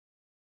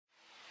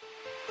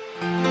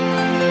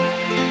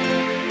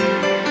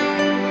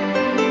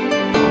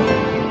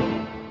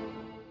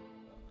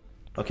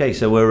Okay,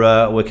 so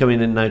we're coming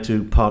in now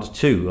to part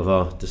 2 of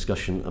our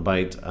discussion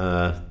about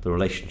the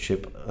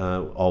relationship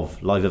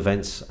of live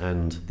events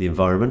and the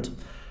environment,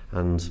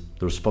 and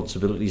the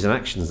responsibilities and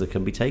actions that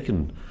can be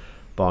taken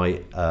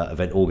by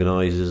event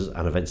organisers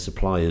and event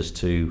suppliers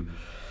to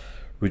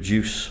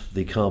reduce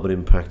the carbon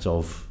impact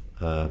of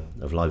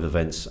live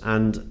events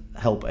and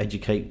help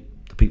educate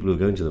the people who are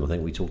going to them. I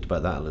think we talked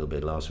about that a little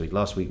bit last week.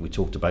 Last week we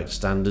talked about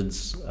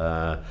standards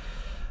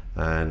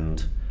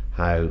and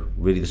how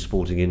really the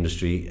sporting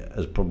industry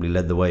has probably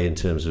led the way in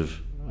terms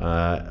of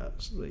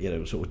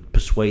sort of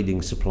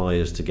persuading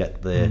suppliers to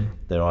get their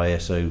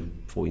ISO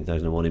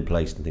 14001 in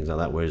place and things like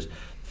that, whereas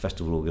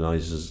festival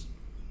organisers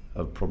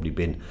have probably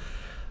been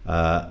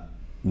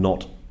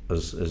not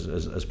as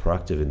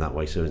proactive in that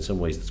way. So in some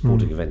ways the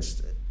sporting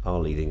events are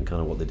leading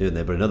kind of what they're doing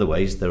there, but in other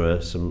ways there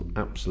are some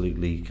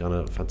absolutely kind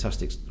of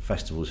fantastic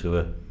festivals who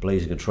are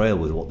blazing a trail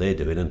with what they're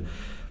doing and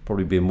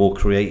probably being more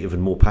creative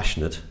and more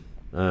passionate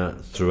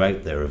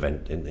throughout their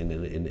event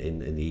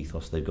in the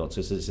ethos they've got. So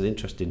it's an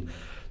interesting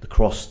the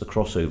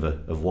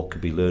crossover of what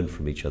could be learned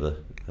from each other.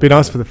 It'd be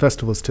nice for the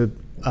festivals to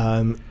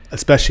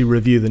especially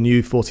review the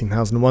new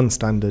 14001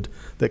 standard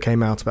that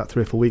came out about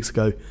 3 or 4 weeks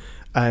ago,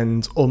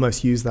 and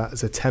almost use that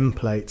as a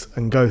template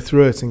and go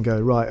through it and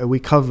go, right, are we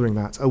covering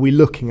that? Are we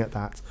looking at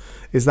that?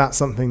 Is that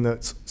something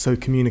that, so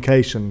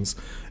communications,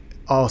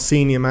 are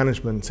senior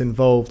management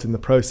involved in the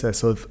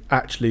process of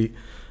actually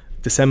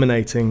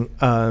disseminating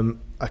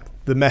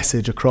the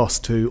message across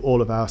to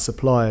all of our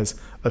suppliers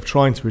of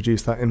trying to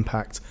reduce that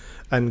impact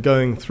and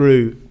going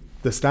through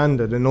the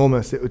standard, and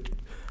almost it would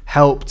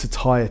help to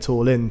tie it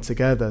all in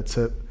together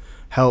to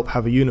help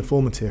have a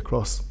uniformity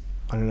across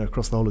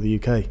the whole of the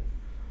UK.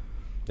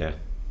 Yeah,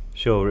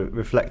 sure.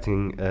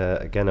 Reflecting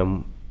again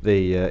on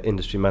the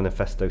industry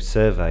manifesto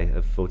survey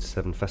of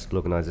 47 festival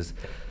organisers,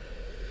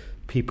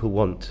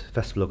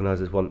 festival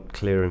organisers want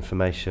clear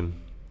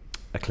information,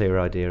 a clear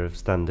idea of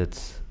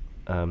standards.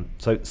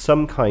 So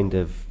some kind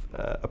of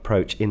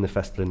approach in the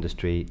festival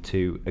industry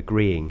to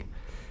agreeing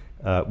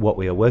what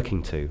we are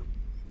working to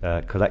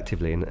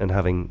collectively, and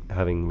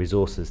having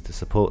resources to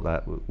support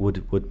that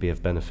would be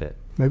of benefit.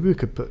 Maybe we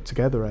could put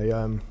together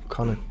a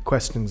kind of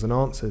questions and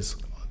answers.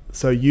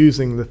 So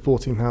using the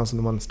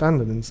 14001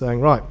 standard and saying,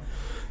 right,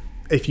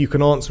 if you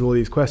can answer all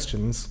these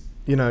questions,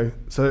 so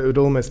it would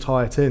almost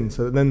tie it in,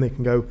 so that then they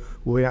can go,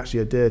 well, we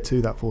actually adhere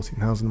to that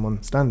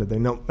 14001 standard. They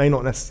may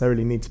not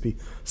necessarily need to be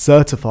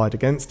certified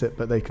against it,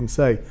 but they can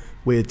say,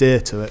 we adhere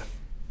to it.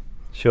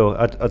 Sure,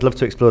 I'd love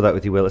to explore that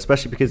with you, Will,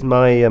 especially because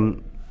my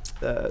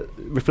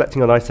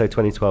reflecting on ISO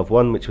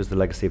 2012-1, which was the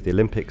legacy of the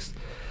Olympics,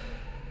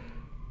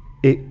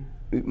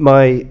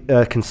 my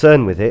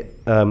concern with it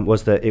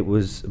was that it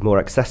was more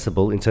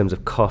accessible in terms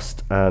of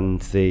cost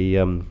and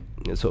the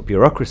sort of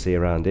bureaucracy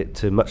around it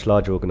to much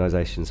larger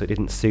organisations. So it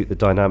didn't suit the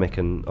dynamic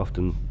and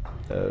often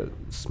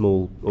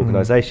small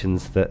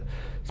organisations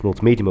small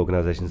to medium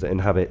organisations that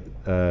inhabit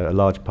a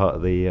large part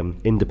of the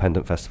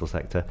independent festival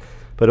sector.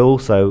 But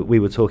also we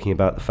were talking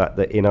about the fact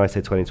that in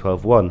ISO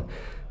 2012-1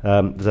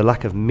 there's a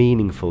lack of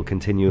meaningful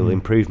continual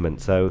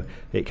improvement, so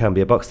it can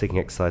be a box-ticking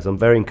exercise. I'm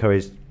very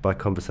encouraged by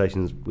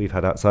conversations we've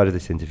had outside of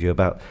this interview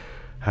about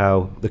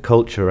how the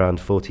culture around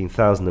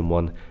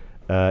 14001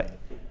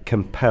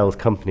 compels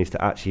companies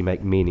to actually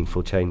make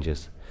meaningful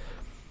changes.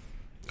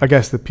 I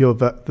guess the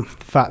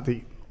fact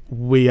that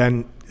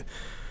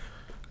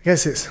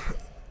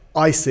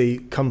I see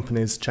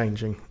companies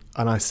changing,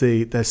 and I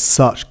see there's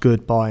such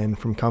good buy-in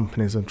from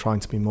companies and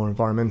trying to be more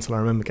environmental. I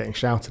remember getting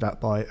shouted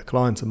at by a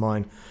client of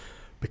mine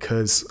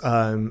because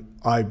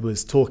I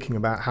was talking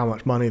about how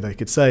much money they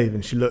could save,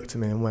 and she looked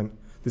at me and went,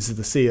 this is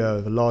the CEO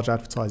of a large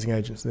advertising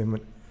agency, and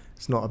went,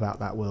 it's not about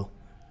that, Will.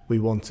 We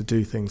want to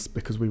do things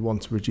because we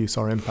want to reduce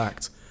our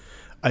impact.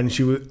 And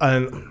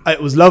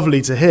it was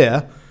lovely to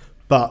hear,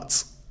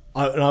 but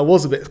I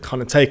was a bit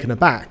kind of taken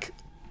aback.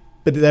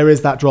 But there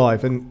is that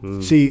drive,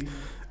 and she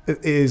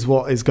is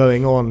what is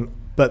going on.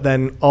 But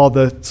then are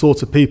the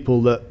sort of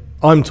people that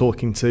I'm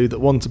talking to that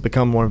want to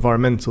become more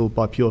environmental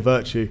by pure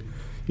virtue,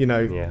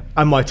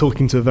 am I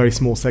talking to a very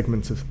small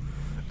segment of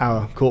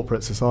our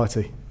corporate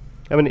society?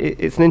 I mean,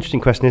 it's an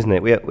interesting question, isn't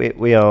it?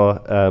 We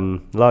are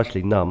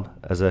largely numb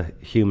as a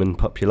human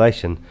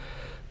population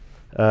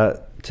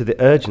to the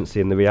urgency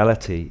and the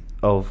reality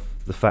of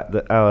the fact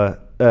that our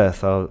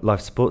Earth, our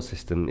life support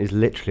system, is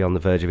literally on the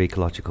verge of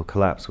ecological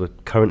collapse. We're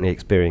currently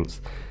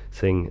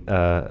experiencing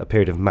a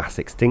period of mass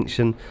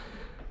extinction.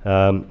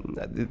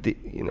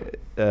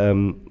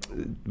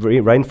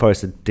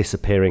 Rainforests are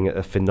disappearing at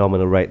a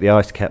phenomenal rate. The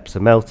ice caps are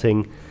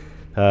melting.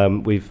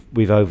 We've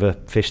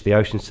overfished the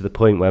oceans to the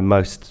point where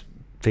most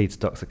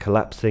feedstocks are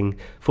collapsing.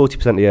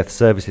 40% of the Earth's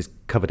surface is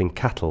covered in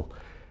cattle,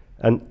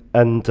 and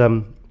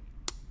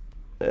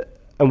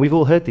we've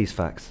all heard these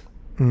facts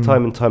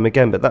time and time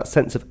again. But that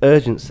sense of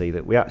urgency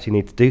that we actually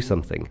need to do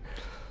something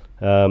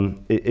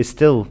is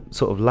still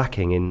sort of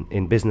lacking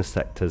in business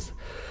sectors.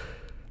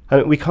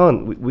 And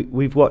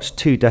we've watched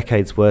 2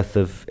 decades worth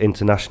of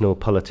international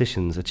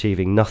politicians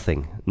achieving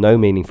nothing, no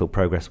meaningful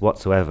progress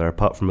whatsoever,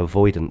 apart from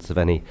avoidance of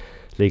any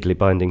legally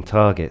binding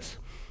targets.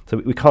 So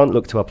we can't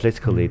look to our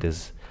political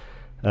leaders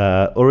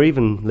or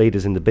even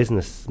leaders in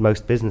the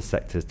most business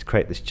sectors to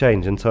create this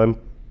change. And so I'm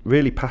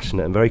really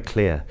passionate and very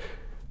clear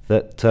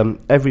that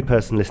every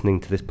person listening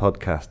to this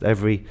podcast,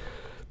 every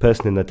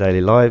person in their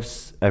daily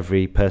lives,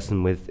 every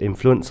person with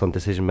influence on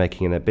decision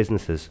making in their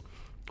businesses,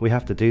 we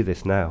have to do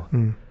this now.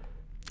 And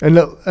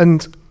look,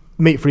 and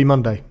Meat-Free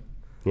Monday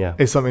Yeah.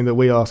 is something that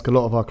we ask a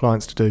lot of our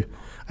clients to do.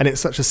 And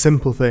it's such a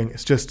simple thing.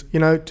 It's just,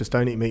 just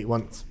don't eat meat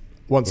once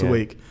a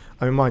week.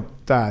 I mean, my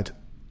dad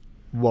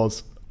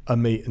was a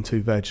meat and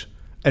 2 veg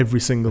every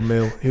single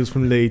meal. He was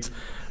from Leeds,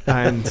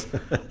 and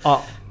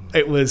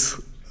it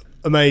was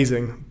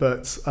amazing.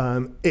 But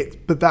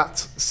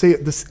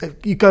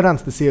you go down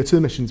to the CO2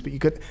 emissions,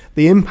 but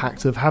the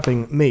impact of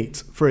having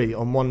meat free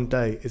on one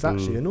day is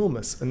actually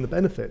enormous, and the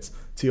benefits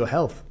to your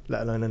health,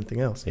 let alone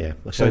anything else. Yeah.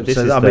 So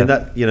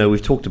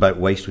We've talked about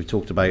waste, we've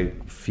talked about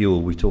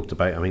fuel, we've talked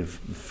about,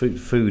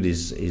 food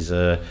is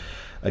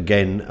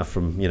again,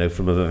 from an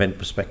event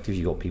perspective,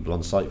 you've got people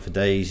on site for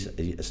days.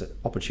 It's an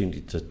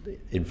opportunity to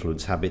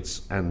influence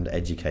habits and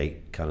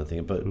educate, kind of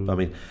thing. But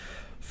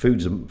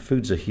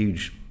food's a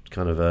huge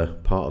kind of a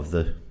part of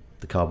the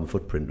carbon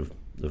footprint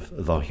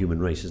of our human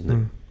race, isn't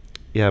it?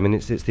 Yeah,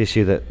 it's the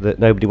issue that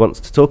nobody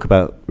wants to talk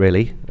about,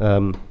 really.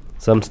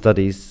 Some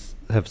studies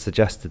have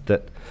suggested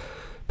that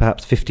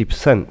perhaps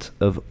 50%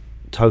 of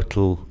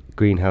total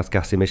greenhouse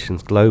gas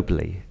emissions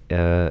globally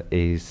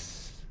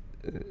is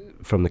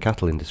from the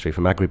cattle industry,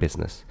 from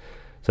agribusiness.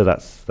 So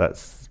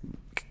that's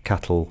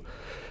cattle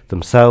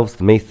themselves,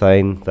 the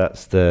methane,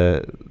 that's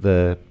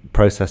the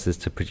processes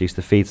to produce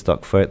the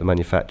feedstock for it, the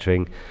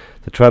manufacturing,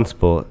 the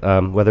transport.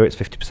 Whether it's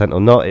 50% or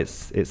not,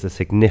 it's a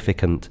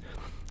significant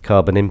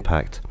carbon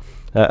impact.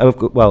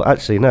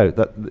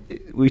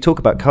 We talk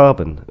about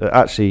carbon.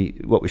 Actually,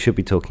 what we should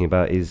be talking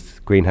about is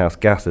greenhouse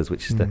gases,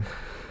 which is the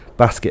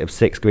basket of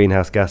 6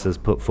 greenhouse gases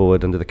put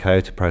forward under the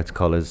Kyoto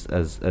Protocol as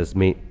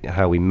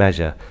how we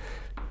measure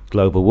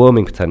global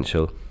warming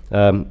potential.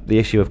 The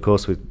issue, of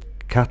course, with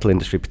cattle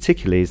industry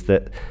particularly is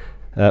that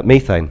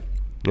methane,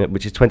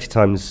 which is 20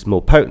 times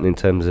more potent in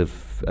terms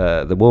of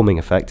the warming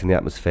effect in the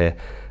atmosphere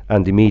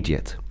and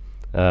immediate.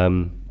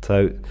 Meat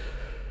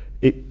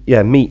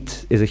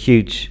is a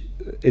huge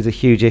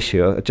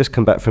issue. I just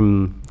come back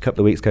from a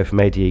couple of weeks ago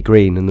from ADE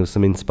Green, and there was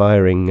some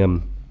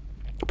inspiring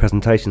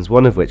presentations,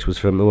 one of which was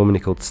from a woman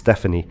called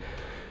Stephanie,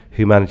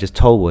 who manages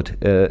Tollwood.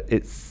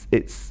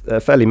 It's a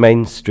fairly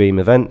mainstream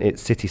event.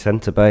 It's city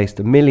centre based.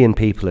 1 million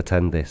people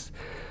attend this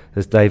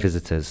as day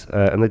visitors,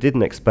 and they did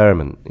an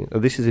experiment.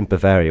 This is in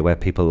Bavaria, where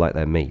people like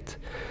their meat.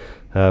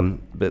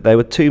 But there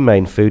were 2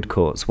 main food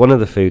courts. One of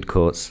the food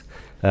courts,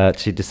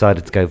 she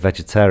decided to go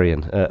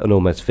vegetarian and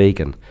almost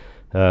vegan.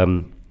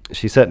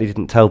 She certainly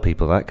didn't tell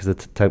people that, because the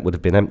tent would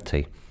have been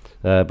empty.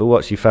 But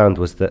what she found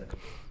was that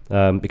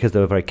because they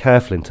were very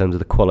careful in terms of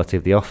the quality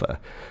of the offer,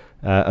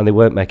 and they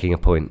weren't making a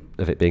point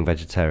of it being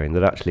vegetarian,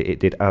 that actually it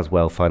did as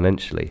well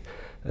financially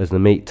as the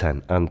meat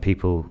tent. And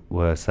people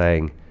were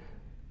saying,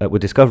 were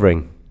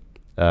discovering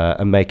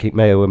and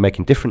were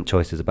making different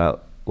choices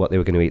about what they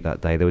were going to eat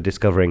that day. They were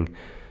discovering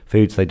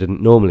foods they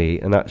didn't normally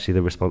eat, and actually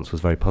the response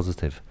was very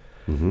positive.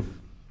 Mm-hmm.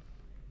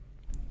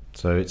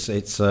 So it's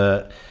as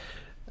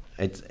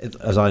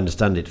I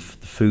understand it,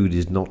 food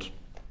is not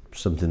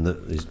something that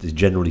is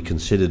generally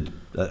considered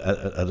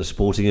at a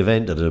sporting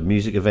event, at a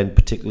music event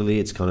particularly.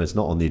 It's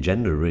not on the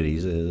agenda really,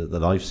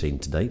 that I've seen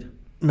to date.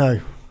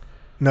 No,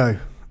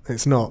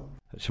 it's not.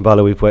 At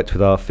Shambhala, we've worked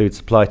with our food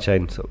supply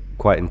chain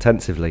quite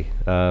intensively.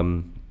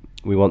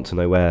 We want to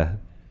know where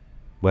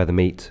the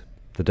meat,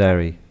 the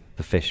dairy,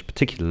 the fish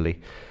particularly,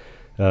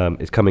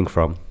 is coming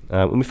from.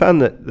 And we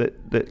found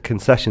that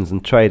concessions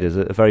and traders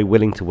are very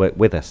willing to work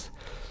with us.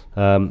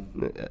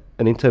 And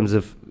in terms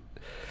of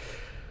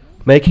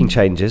making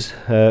changes,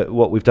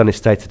 what we've done is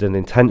stated an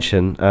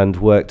intention and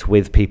worked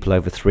with people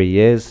over 3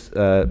 years,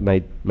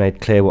 made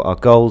clear what our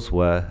goals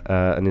were,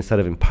 and instead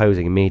of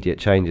imposing immediate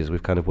changes,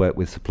 we've kind of worked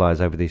with suppliers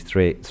over these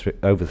 3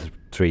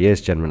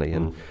 years generally,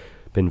 and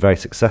been very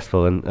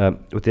successful. And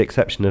with the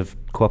exception of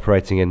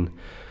cooperating in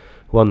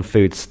one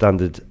food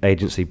standard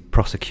agency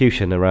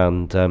prosecution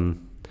around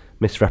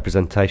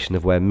misrepresentation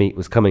of where meat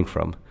was coming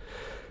from,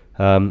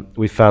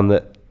 we found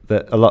that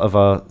a lot of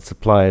our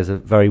suppliers are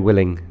very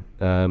willing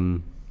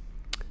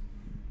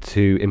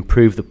to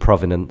improve the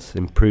provenance,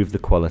 improve the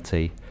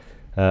quality,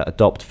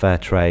 adopt fair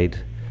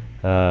trade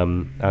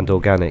and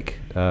organic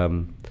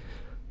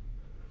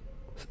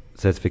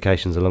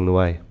certifications along the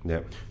way.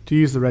 Yeah. Do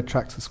you use the Red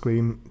Tractor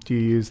scheme? Do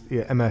you use the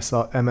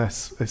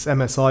it's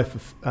MSI for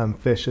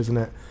fish, isn't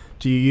it?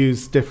 Do you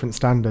use different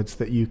standards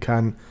that you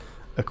can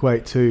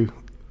equate to?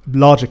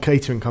 Larger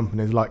catering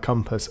companies like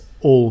Compass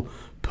all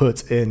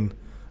put in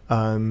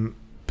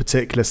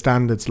particular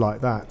standards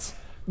like that.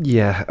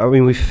 Yeah,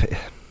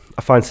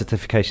 I find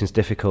certifications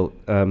difficult.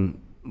 The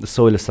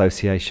Soil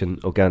Association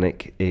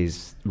Organic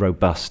is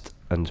robust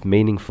and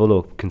meaningful,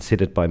 or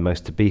considered by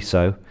most to be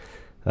so.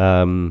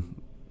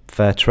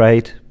 Fair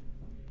trade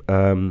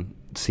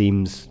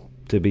seems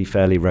to be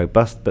fairly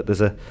robust, but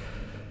there's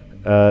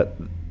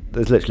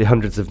literally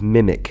hundreds of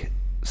mimic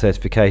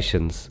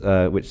certifications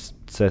which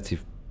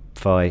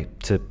certify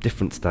to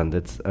different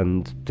standards,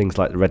 and things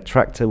like the Red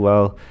Tractor,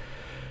 well,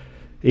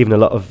 even a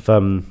lot of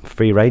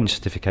free range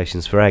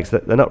certifications for eggs,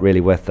 they're not really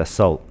worth their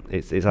salt.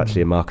 It's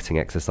actually a marketing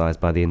exercise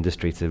by the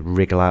industry to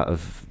wriggle out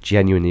of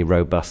genuinely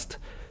robust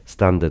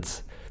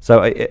standards.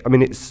 So I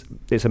mean,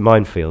 it's a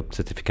minefield,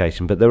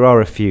 certification, but there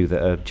are a few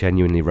that are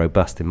genuinely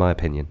robust, in my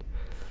opinion.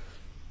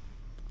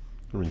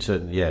 I mean,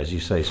 certainly, yeah, as you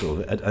say,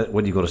 sort of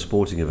when you've got a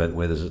sporting event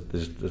where there's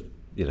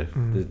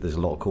a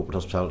lot of corporate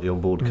hospitality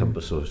on board,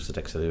 Compass or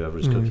Sodexo, whoever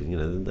is cooking,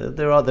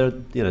 they're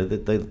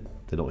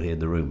not here in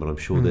the room, but I'm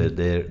sure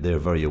they're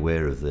very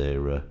aware of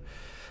the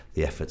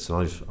efforts,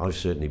 and I've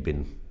certainly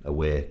been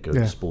aware going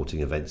to sporting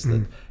events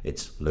that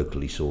it's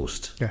locally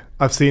sourced. Yeah,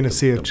 I've seen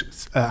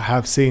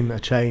a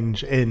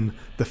change in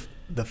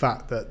the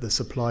fact that the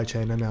supply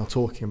chain are now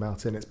talking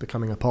about it, and it's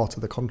becoming a part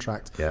of the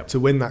contract. Yeah. To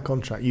win that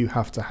contract, you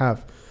have to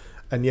have,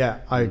 and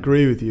I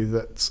agree with you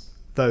that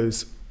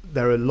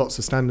there are lots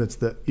of standards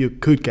that you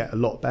could get a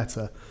lot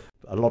better.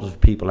 A lot of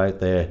people out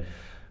there,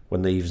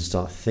 when they even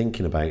start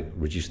thinking about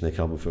reducing their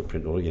carbon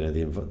footprint or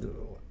the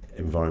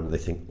environment, they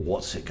think,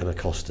 what's it going to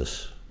cost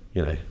us?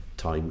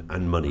 Time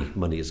and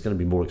money. It's going to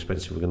be more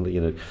expensive. We're going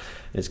to,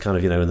 it's kind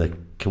of,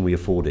 and can we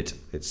afford it?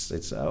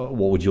 It's what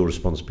would your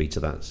response be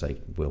to that? Say,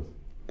 Will?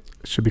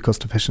 It should be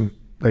cost efficient.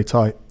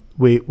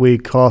 We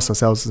class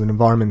ourselves as an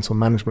environmental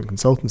management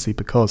consultancy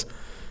because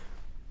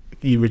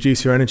you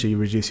reduce your energy, you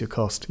reduce your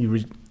cost.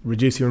 You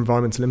reduce your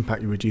environmental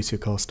impact, you reduce your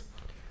cost.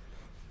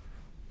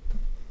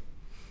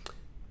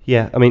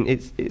 Yeah, I mean,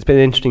 it's been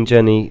an interesting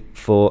journey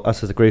for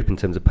us as a group in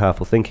terms of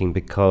powerful thinking,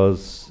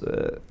 because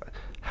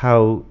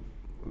how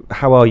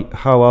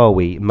are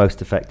we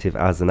most effective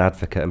as an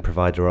advocate and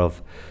provider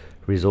of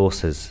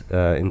resources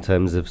in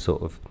terms of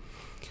sort of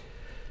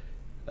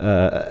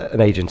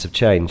an agent of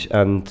change?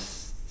 And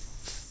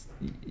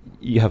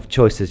you have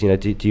choices.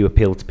 Do you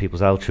appeal to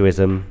people's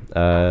altruism?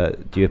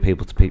 Do you appeal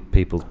to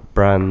people's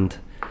brand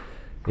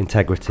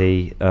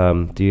integrity?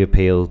 Do you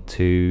appeal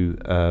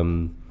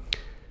to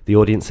the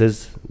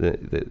audiences,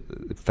 the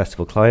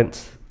festival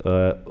clients,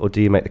 or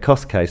do you make the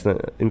cost case? And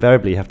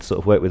invariably, you have to sort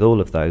of work with all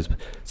of those.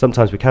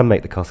 Sometimes we can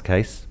make the cost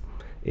case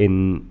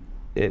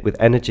with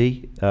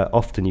energy.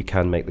 Often you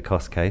can make the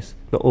cost case,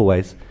 not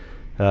always.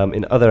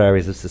 In other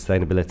areas of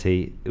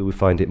sustainability, we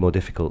find it more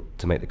difficult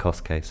to make the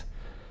cost case.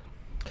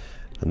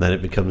 And then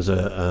it becomes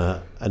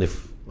and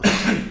if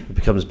it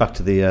becomes back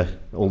to the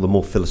all the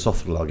more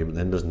philosophical argument,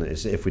 then, doesn't it?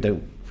 It's if we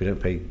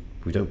don't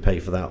pay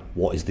for that,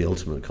 what is the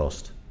ultimate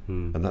cost?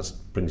 And that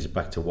brings it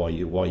back to why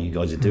you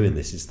guys are doing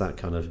this. It's that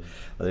kind of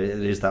it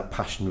is that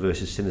passion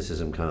versus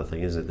cynicism kind of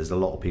thing, isn't it? There's a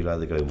lot of people out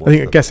there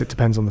going, I guess it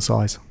depends on the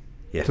size,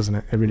 doesn't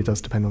it? It really does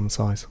depend on the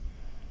size.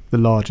 The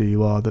larger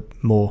you are, the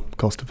more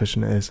cost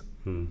efficient it is.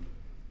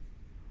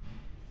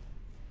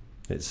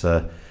 It's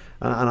and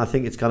I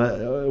think it's kind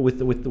of with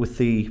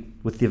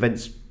the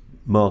events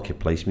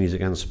marketplace, music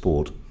and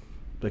sport,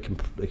 they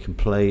can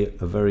play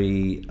a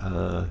very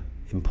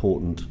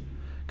important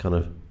kind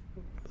of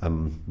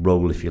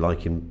role, if you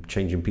like, in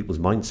changing people's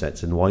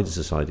mindsets in wider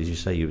society. As you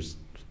say, was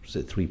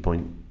it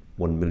 3.1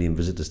 million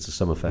visitors to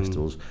summer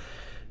festivals?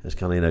 It's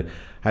kind of,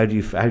 how do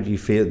you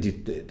feel?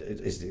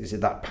 Is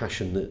it that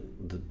passion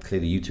that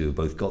clearly you two have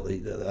both got,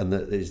 and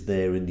that is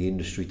there in the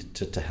industry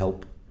to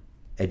help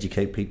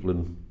educate people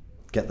and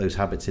get those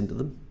habits into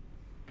them?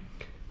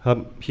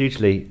 I'm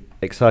hugely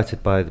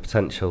excited by the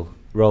potential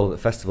role that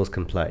festivals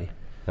can play.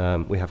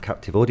 We have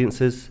captive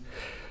audiences.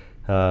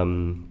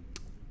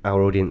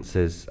 Our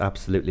audiences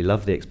absolutely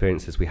love the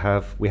experiences we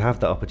have. We have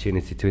the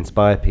opportunity to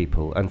inspire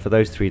people, and for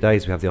those 3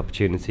 days we have the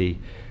opportunity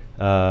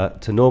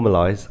to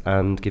normalise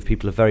and give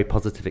people a very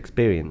positive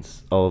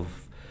experience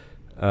of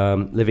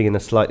living in a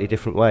slightly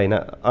different way.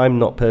 Now, I'm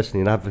not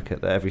personally an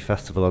advocate that every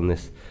festival in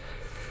this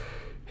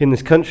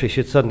country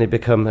should suddenly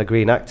become a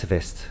green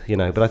activist,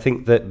 but I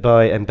think that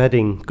by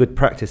embedding good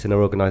practice in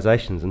our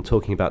organisations and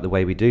talking about the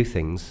way we do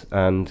things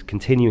and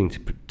continuing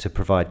to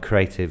provide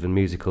creative and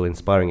musical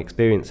inspiring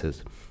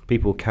experiences,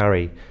 people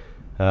carry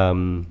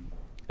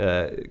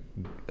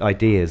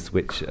ideas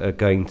which are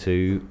going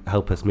to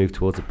help us move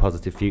towards a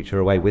positive future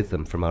away with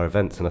them from our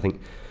events. And I think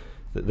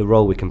that the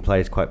role we can play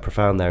is quite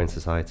profound there in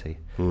society.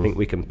 I think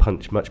we can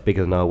punch much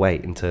bigger than our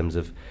weight in terms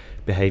of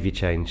behaviour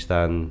change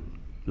than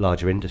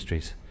larger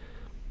industries.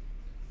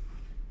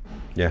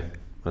 Yeah.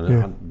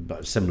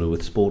 But similar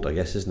with sport, I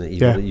guess, isn't it?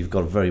 You've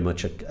got very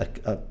much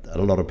a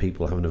lot of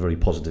people having a very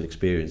positive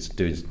experience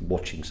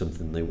watching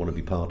something they want to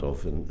be part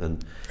of,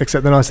 and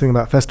except the nice thing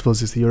about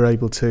festivals is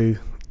that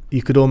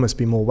you could almost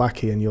be more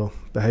wacky in your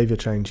behaviour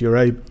change.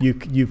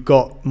 You've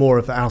got more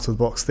of the out of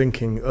the box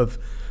thinking of,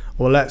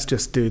 well, let's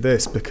just do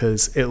this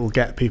because it'll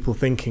get people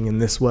thinking in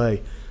this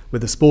way.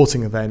 With a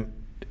sporting event,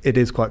 it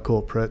is quite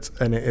corporate,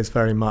 and it is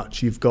very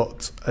much, you've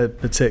got a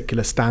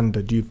particular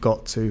standard you've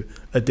got to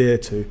adhere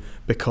to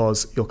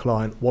because your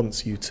client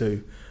wants you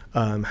to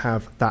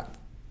have that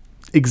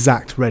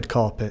exact red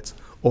carpet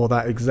or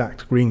that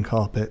exact green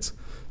carpet.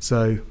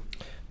 So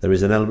there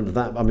is an element of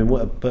that. I mean,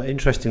 but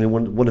interestingly,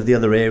 one of the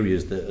other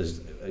areas that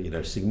has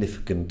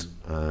significant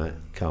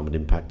carbon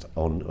impact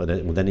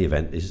with any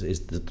event is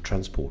the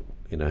transport.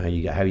 How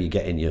you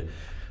get in your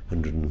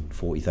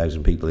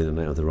 140,000 people in and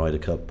out of the Ryder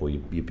Cup or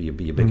your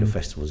bigger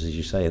festivals, as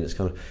you say, and it's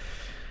kind of.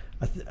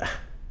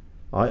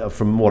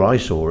 From what I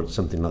saw at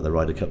something like the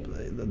Ryder Cup,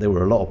 there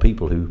were a lot of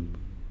people who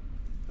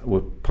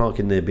were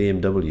parking their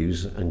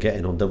BMWs and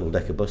getting on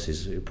double-decker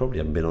buses who probably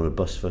haven't been on a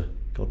bus for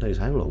God knows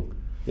how long.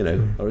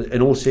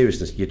 In all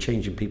seriousness, you're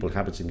changing people's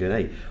habits and going,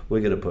 hey,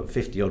 we're going to put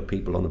 50 odd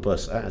people on a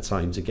bus at a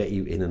time to get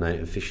you in and out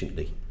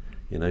efficiently,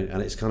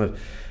 and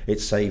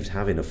it's saved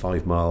having a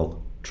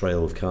 5-mile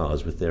trail of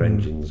cars with their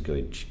engines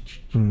going,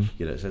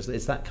 so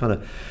it's that kind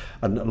of,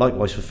 and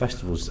likewise for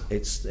festivals,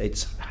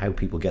 it's how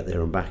people get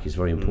there and back is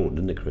very important,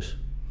 isn't it, Chris?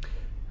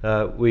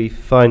 We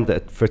find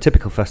that for a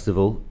typical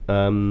festival,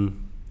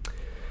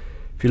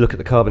 if you look at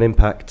the carbon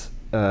impact,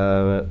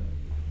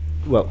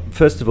 well,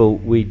 first of all,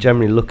 we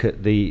generally look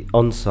at the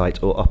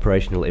on-site or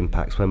operational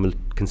impacts when we're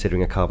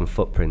considering a carbon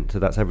footprint. So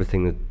that's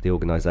everything that the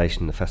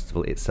organisation, the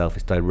festival itself,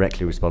 is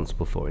directly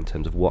responsible for in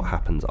terms of what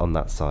happens on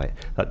that site.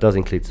 That does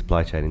include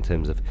supply chain in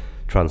terms of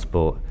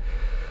transport,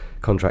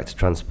 contracted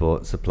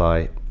transport,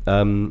 supply.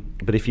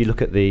 But if you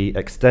look at the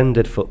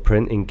extended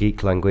footprint in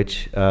geek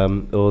language,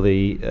 or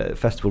the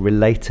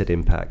festival-related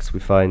impacts,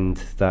 we find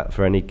that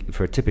for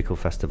a typical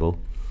festival,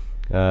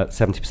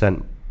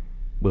 70%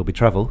 will be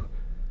travel,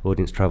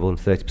 audience travel, and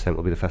 30%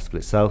 will be the festival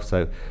itself.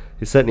 So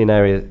it's certainly an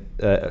area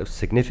of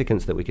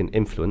significance that we can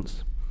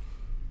influence.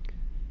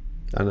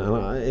 And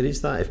it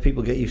is that if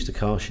people get used to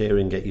car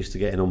sharing, get used to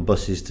getting on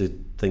buses, to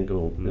think,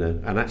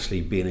 and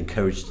actually being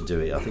encouraged to do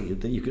it, I think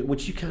that you can,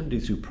 which you can do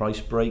through price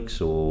breaks,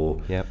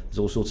 or there's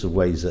all sorts of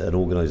ways that an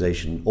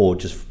organisation, or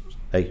just,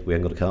 hey, we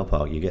ain't got a car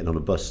park, you're getting on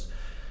a bus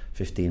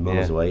 15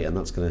 miles away, and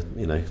that's going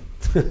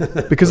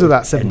to, because of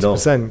that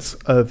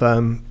 70%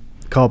 of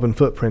carbon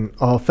footprint,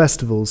 are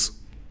festivals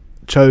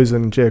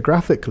chosen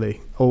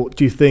geographically, or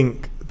do you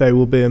think there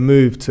will be a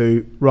move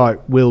to, right,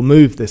 we'll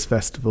move this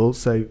festival,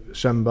 say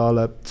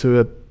Shambhala,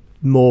 to a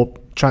more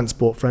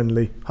transport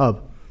friendly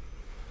hub,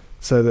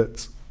 so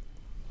that,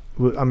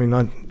 I mean,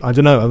 I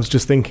don't know, I was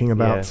just thinking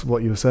about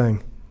what you were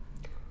saying.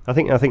 I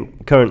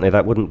think currently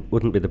that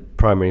wouldn't be the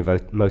primary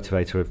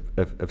motivator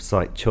of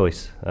site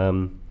choice,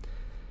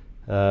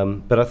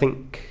 but I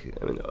think,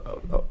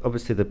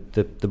 obviously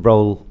the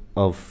role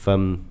of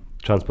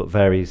transport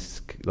varies.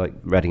 Like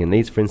Reading and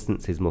Leeds, for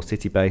instance, is more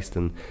city-based,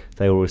 and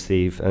they will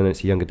receive, and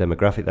it's a younger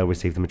demographic, they'll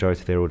receive the majority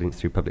of their audience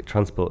through public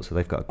transport, so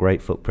they've got a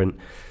great footprint.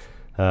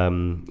 A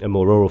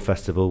more rural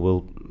festival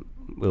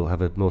will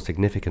have a more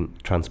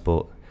significant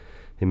transport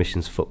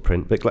emissions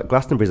footprint. But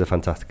Glastonbury is a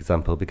fantastic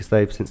example, because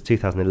they've, since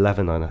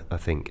 2011, I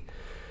think,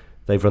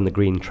 they've run the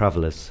Green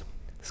Travellers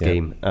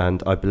scheme,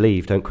 and I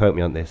believe, don't quote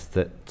me on this,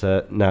 that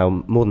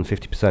now more than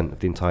 50% of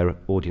the entire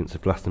audience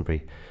of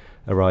Glastonbury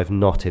arrive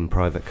not in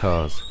private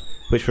cars,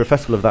 which for a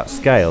festival of that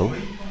scale,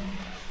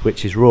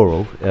 which is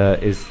rural,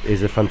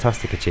 is a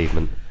fantastic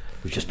achievement.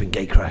 We've just been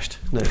gate crashed.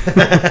 No.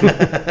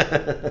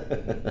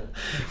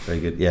 Very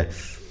good. Yeah.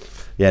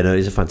 No, it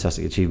is a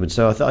fantastic achievement.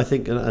 So I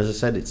think, as I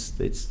said,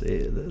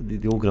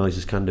 the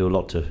organisers can do a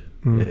lot to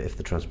if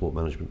the transport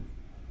management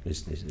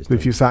is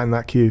if you sat in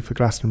that queue for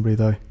Glastonbury,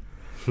 though,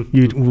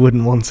 you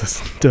wouldn't want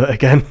us to do it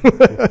again.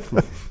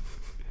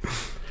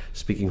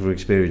 Speaking from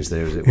experience,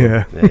 there, is it?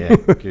 Yeah. Yeah.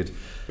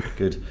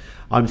 Good.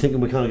 I'm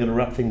thinking we're kind of going to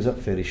wrap things up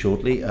fairly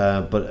shortly,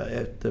 but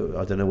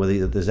I don't know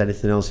whether there's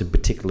anything else in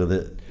particular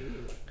that.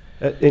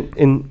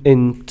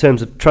 In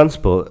terms of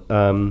transport,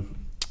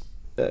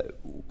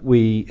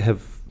 we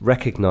have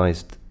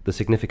recognised the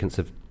significance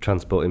of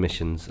transport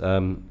emissions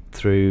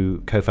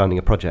through co-founding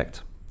a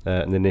project,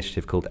 an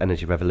initiative called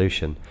Energy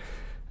Revolution.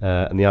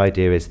 And the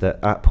idea is that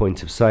at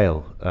point of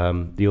sale,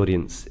 the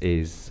audience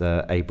is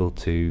able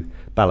to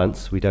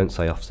balance, we don't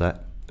say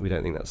offset, we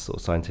don't think that's sort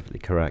of scientifically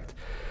correct,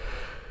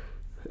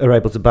 are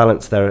able to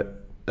balance their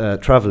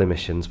travel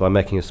emissions by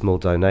making a small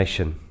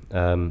donation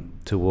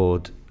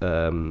toward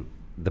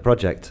the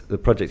project. The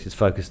project is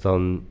focused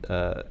on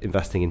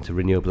investing into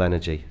renewable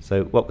energy.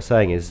 So what we're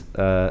saying is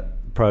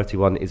priority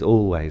one is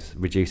always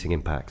reducing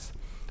impacts,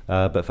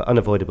 but for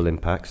unavoidable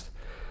impacts,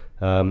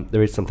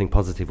 there is something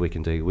positive we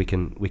can do. We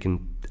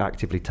can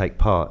actively take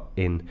part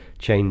in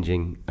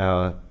changing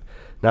our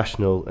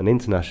national and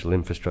international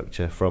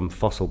infrastructure from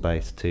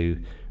fossil-based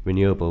to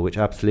renewable, which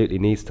absolutely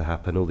needs to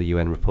happen. All the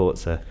UN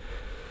reports are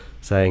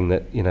saying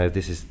that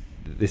this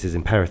is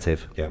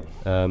imperative. Yeah.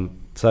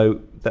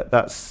 So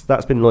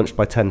that's been launched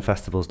by 10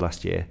 festivals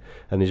last year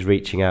and is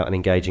reaching out and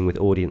engaging with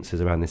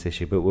audiences around this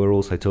issue. But we're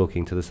also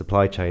talking to the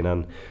supply chain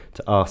and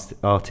to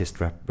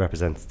artist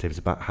representatives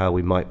about how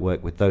we might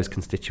work with those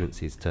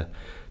constituencies to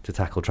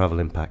tackle travel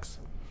impacts.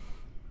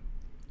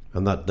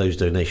 And those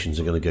donations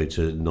are going to go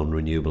to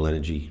non-renewable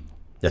energy.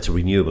 That's a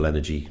renewable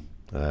energy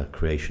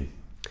creation.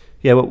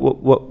 Yeah,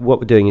 what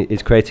we're doing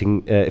is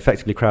creating,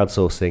 effectively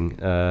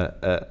crowdsourcing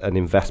an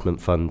investment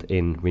fund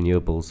in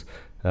renewables.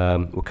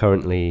 We're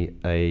currently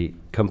a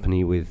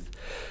company with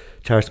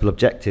charitable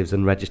objectives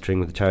and registering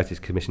with the Charities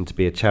Commission to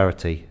be a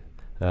charity.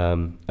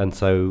 And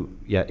so,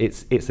 yeah,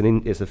 it's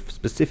a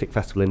specific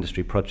festival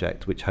industry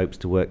project which hopes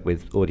to work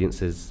with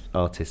audiences,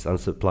 artists, and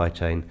supply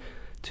chain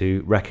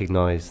to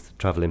recognise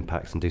travel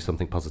impacts and do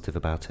something positive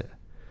about it.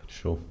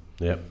 Sure.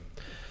 Yeah.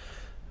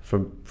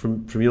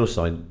 From your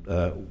side,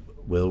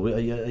 Will,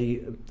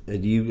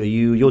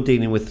 you're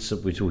dealing with?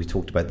 We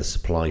talked about the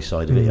supply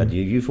side of it, and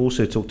you've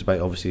also talked about,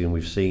 obviously, and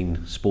we've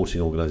seen sporting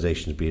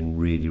organisations being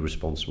really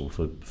responsible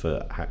for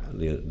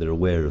they're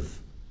aware of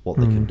what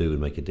they can do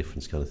and make a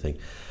difference, kind of thing.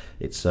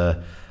 It's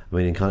I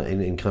mean,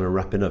 in kind of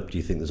wrapping up, do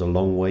you think there's a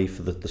long way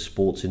for the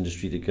sports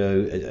industry to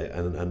go?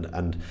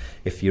 And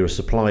if you're a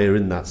supplier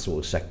in that sort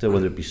of sector,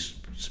 whether it be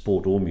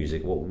sport or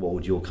music, what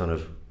would your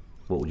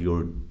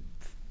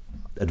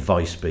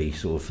advice be,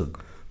 sort of? For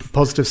the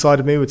positive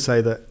side of me would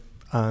say that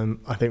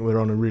I think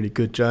we're on a really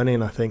good journey,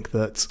 and I think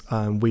that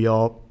we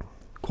are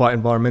quite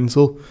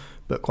environmental,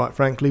 but quite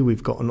frankly,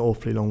 we've got an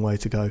awfully long way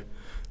to go.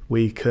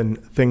 We can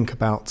think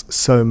about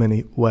so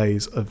many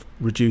ways of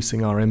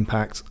reducing our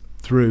impact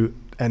through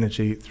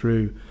energy,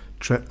 through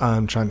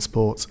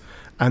transport,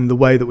 and the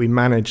way that we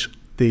manage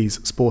these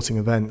sporting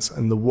events,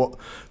 and the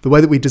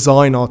way that we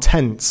design our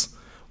tents.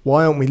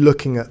 Why aren't we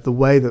looking at the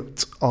way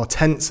that our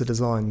tents are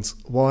designed?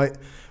 What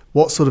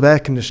sort of air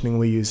conditioning are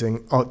we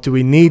using? Do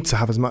we need to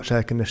have as much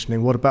air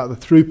conditioning? What about the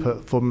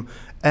throughput from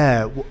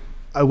air?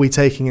 Are we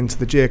taking into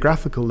the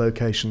geographical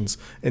locations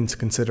into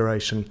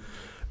consideration?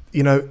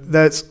 You know,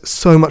 there's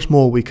so much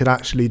more we could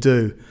actually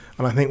do,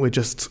 and I think we're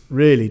just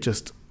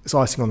it's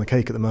icing on the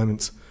cake at the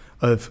moment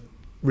of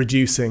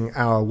reducing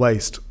our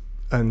waste,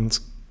 and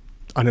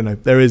I don't know,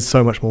 there is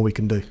so much more we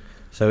can do.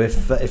 So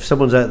if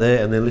someone's out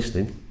there and they're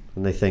listening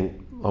and they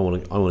think, I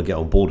want to get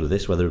on board with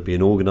this, whether it be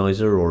an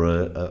organizer or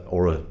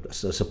a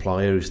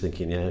supplier who's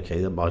thinking, yeah,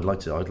 okay, I'd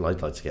like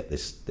to get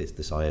this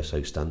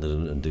ISO standard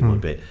and do my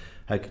bit.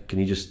 How can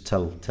you just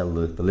tell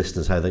the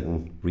listeners how they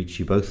can reach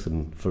you both,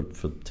 and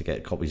to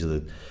get copies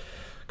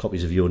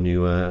of your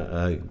new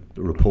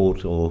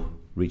report, or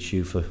reach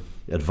you for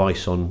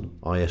advice on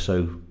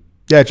ISO?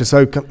 Yeah, just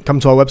so come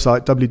to our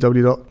website,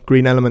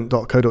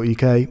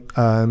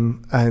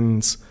 www.greenelement.co.uk,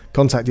 and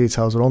contact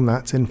details are on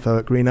that,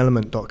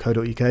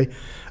 info@greenelement.co.uk.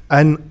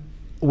 And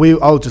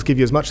I'll just give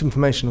you as much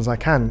information as I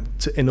can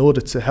in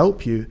order to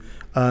help you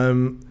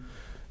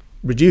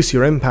reduce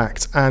your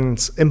impact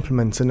and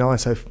implement an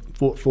ISO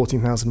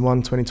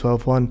 14001,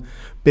 2012 one,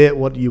 be it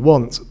what you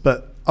want,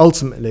 but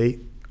ultimately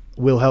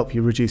we'll help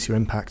you reduce your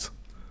impact.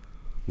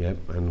 Yeah,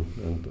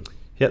 and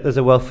there's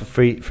a wealth of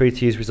free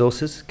to use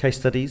resources, case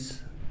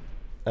studies,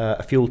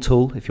 a fuel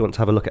tool if you want to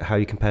have a look at how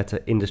you compare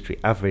to industry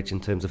average in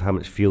terms of how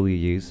much fuel you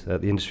use.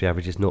 The industry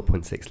average is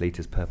 0.6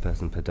 litres per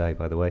person per day,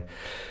 by the way.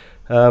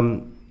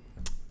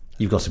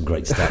 You've got some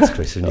great stats,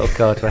 Chris. Oh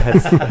God, my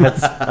head's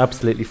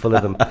absolutely full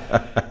of them.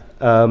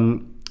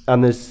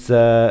 And there's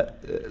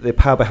the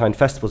Power Behind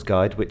Festivals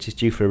guide, which is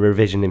due for a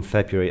revision in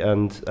February.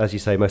 And as you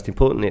say, most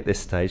importantly at this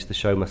stage, the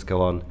show must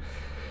go on.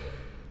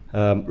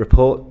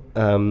 Report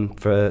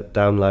for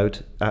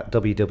download at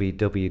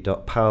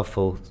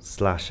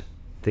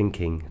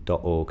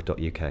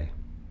www.powerful/thinking.org.uk.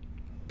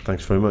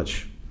 Thanks very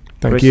much.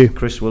 Thank you.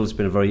 Chris, Will, it's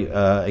been a very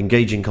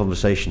engaging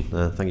conversation.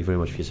 Thank you very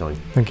much for your time.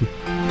 Thank you.